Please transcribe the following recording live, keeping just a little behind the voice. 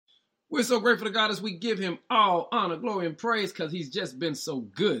We're so grateful to God as we give him all honor, glory, and praise because he's just been so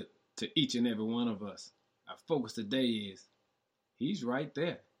good to each and every one of us. Our focus today is he's right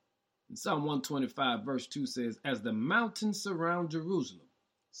there. In Psalm 125 verse 2 says, as the mountains surround Jerusalem,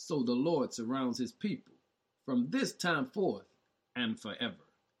 so the Lord surrounds his people from this time forth and forever.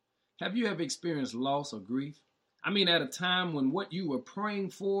 Have you ever experienced loss or grief? I mean, at a time when what you were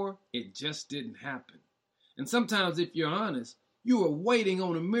praying for, it just didn't happen. And sometimes, if you're honest, you were waiting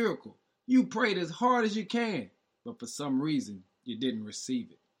on a miracle. You prayed as hard as you can, but for some reason, you didn't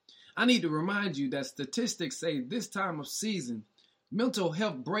receive it. I need to remind you that statistics say this time of season, mental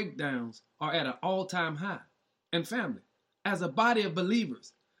health breakdowns are at an all-time high. And family, as a body of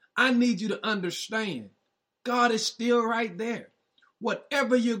believers, I need you to understand, God is still right there.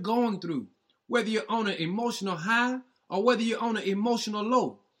 Whatever you're going through, whether you're on an emotional high or whether you're on an emotional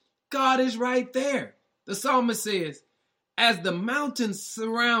low, God is right there. The psalmist says, as the mountains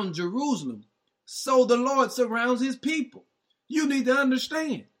surround Jerusalem, so the Lord surrounds his people. You need to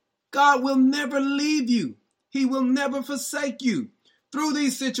understand, God will never leave you. He will never forsake you. Through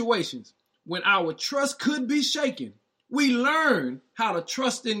these situations, when our trust could be shaken, we learn how to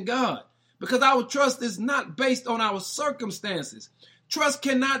trust in God because our trust is not based on our circumstances. Trust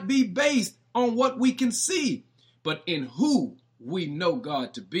cannot be based on what we can see, but in who we know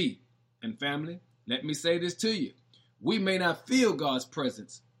God to be. And family, let me say this to you. We may not feel God's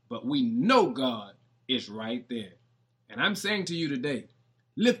presence, but we know God is right there. And I'm saying to you today,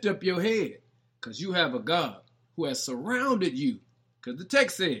 lift up your head because you have a God who has surrounded you. Because the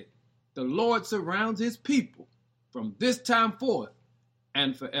text said, the Lord surrounds his people from this time forth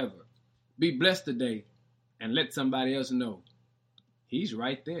and forever. Be blessed today and let somebody else know he's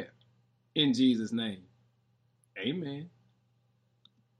right there. In Jesus' name, amen.